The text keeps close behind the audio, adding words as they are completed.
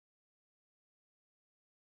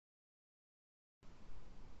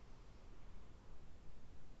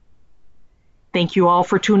Thank you all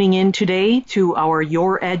for tuning in today to our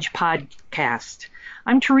Your Edge podcast.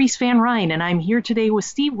 I'm Therese Van Ryn, and I'm here today with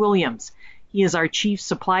Steve Williams. He is our Chief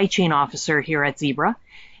Supply Chain Officer here at Zebra,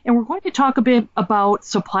 and we're going to talk a bit about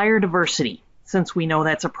supplier diversity, since we know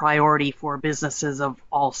that's a priority for businesses of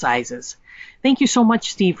all sizes. Thank you so much,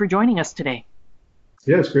 Steve, for joining us today.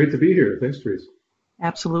 Yeah, it's great to be here. Thanks, Therese.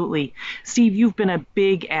 Absolutely. Steve, you've been a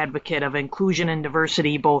big advocate of inclusion and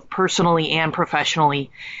diversity, both personally and professionally,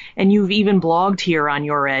 and you've even blogged here on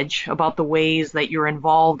Your Edge about the ways that you're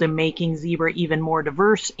involved in making Zebra even more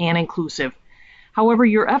diverse and inclusive. However,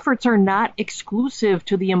 your efforts are not exclusive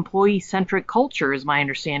to the employee-centric culture, is my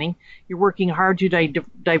understanding. You're working hard to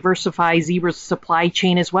diversify Zebra's supply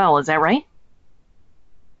chain as well. Is that right?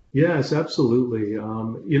 Yes, absolutely.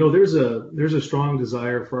 There's a strong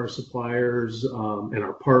desire for our suppliers and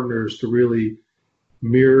our partners to really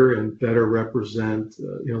mirror and better represent,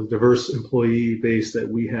 the diverse employee base that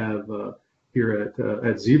we have here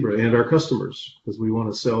at Zebra and our customers, because we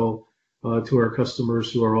want to sell to our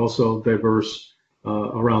customers who are also diverse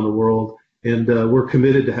around the world. And we're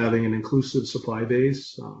committed to having an inclusive supply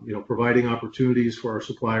base, providing opportunities for our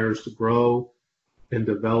suppliers to grow and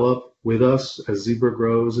develop with us as Zebra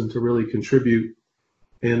grows and to really contribute.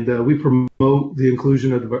 And we promote the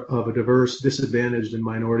inclusion of a diverse, disadvantaged, and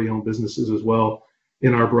minority-owned businesses as well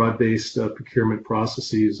in our broad-based procurement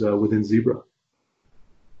processes within Zebra.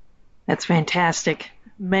 That's fantastic.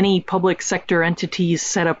 Many public sector entities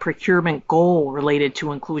set a procurement goal related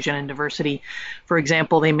to inclusion and diversity. For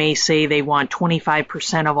example, they may say they want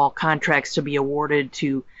 25% of all contracts to be awarded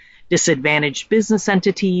to disadvantaged business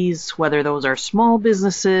entities, whether those are small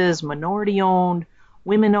businesses, minority-owned,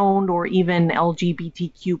 women-owned, or even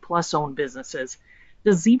LGBTQ plus owned businesses.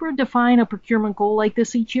 Does Zebra define a procurement goal like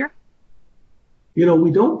this each year? We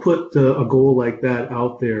don't put a goal like that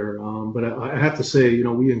out there, but I have to say,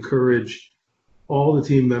 we encourage all the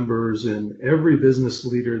team members and every business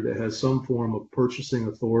leader that has some form of purchasing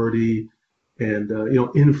authority and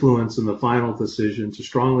influence in the final decision to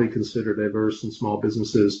strongly consider diverse and small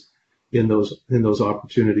businesses in those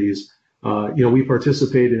opportunities. We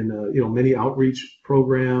participate in many outreach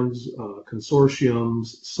programs, consortiums,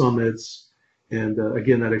 summits, and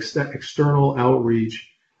again, that external outreach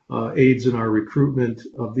aids in our recruitment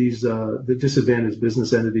of the disadvantaged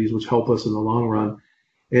business entities, which help us in the long run.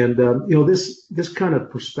 And this kind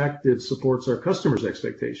of perspective supports our customers'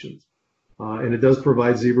 expectations, and it does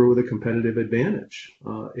provide Zebra with a competitive advantage.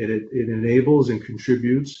 It enables and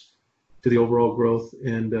contributes to the overall growth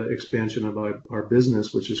and expansion of our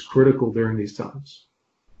business, which is critical during these times.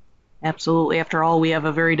 Absolutely. After all, we have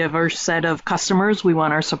a very diverse set of customers. We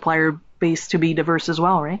want our supplier base to be diverse as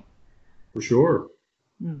well, right? For sure.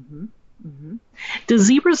 Mm-hmm. Mm-hmm. Does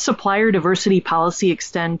Zebra's supplier diversity policy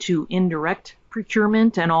extend to indirect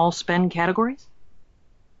procurement and all spend categories?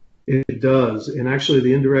 It does, and actually,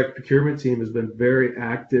 the indirect procurement team has been very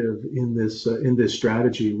active in this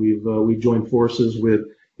strategy. We've joined forces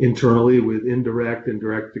internally with indirect and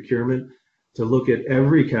direct procurement to look at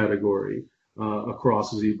every category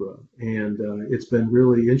across Zebra. And it's been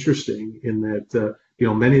really interesting in that,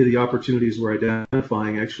 many of the opportunities we're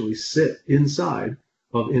identifying actually sit inside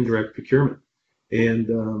of indirect procurement. And,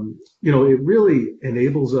 it really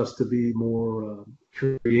enables us to be more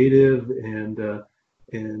creative and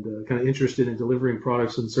kind of interested in delivering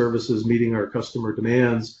products and services, meeting our customer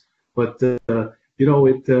demands. But,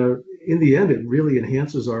 in the end, it really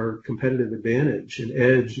enhances our competitive advantage and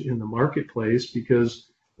edge in the marketplace because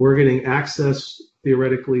we're getting access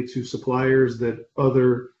theoretically to suppliers that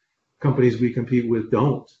other companies we compete with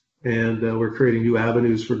don't. And we're creating new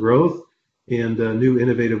avenues for growth and new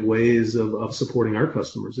innovative ways of supporting our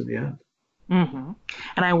customers in the end. Mm-hmm.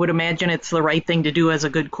 And I would imagine it's the right thing to do as a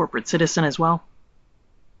good corporate citizen as well.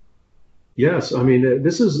 Yes, I mean,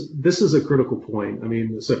 this is a critical point. I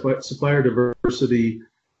mean, supplier diversity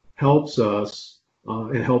helps us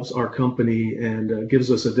and helps our company and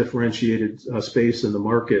gives us a differentiated space in the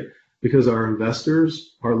market because our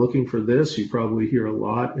investors are looking for this. You probably hear a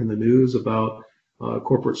lot in the news about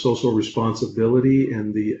corporate social responsibility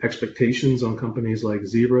and the expectations on companies like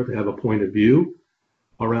Zebra to have a point of view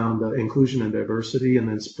around inclusion and diversity, and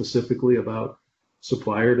then specifically about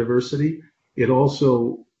supplier diversity. It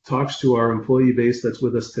also talks to our employee base that's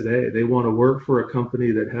with us today. They want to work for a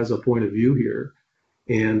company that has a point of view here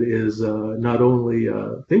and is not only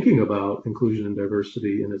thinking about inclusion and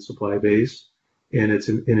diversity in its supply base and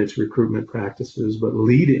in its recruitment practices, but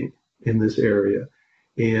leading in this area.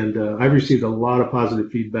 And I've received a lot of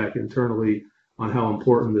positive feedback internally on how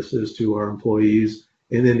important this is to our employees,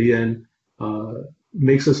 and in the end,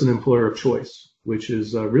 makes us an employer of choice, which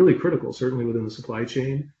is really critical, certainly within the supply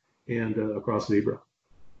chain and across Zebra.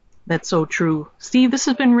 That's so true. Steve, this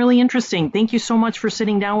has been really interesting. Thank you so much for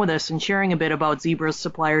sitting down with us and sharing a bit about Zebra's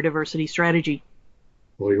supplier diversity strategy.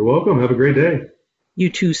 Well, you're welcome. Have a great day. You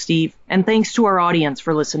too, Steve. And thanks to our audience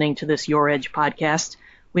for listening to this Your Edge podcast.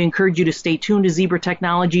 We encourage you to stay tuned to Zebra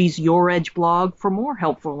Technologies' Your Edge blog for more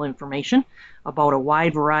helpful information about a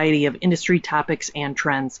wide variety of industry topics and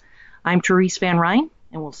trends. I'm Therese Van Ryn,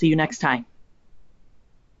 and we'll see you next time.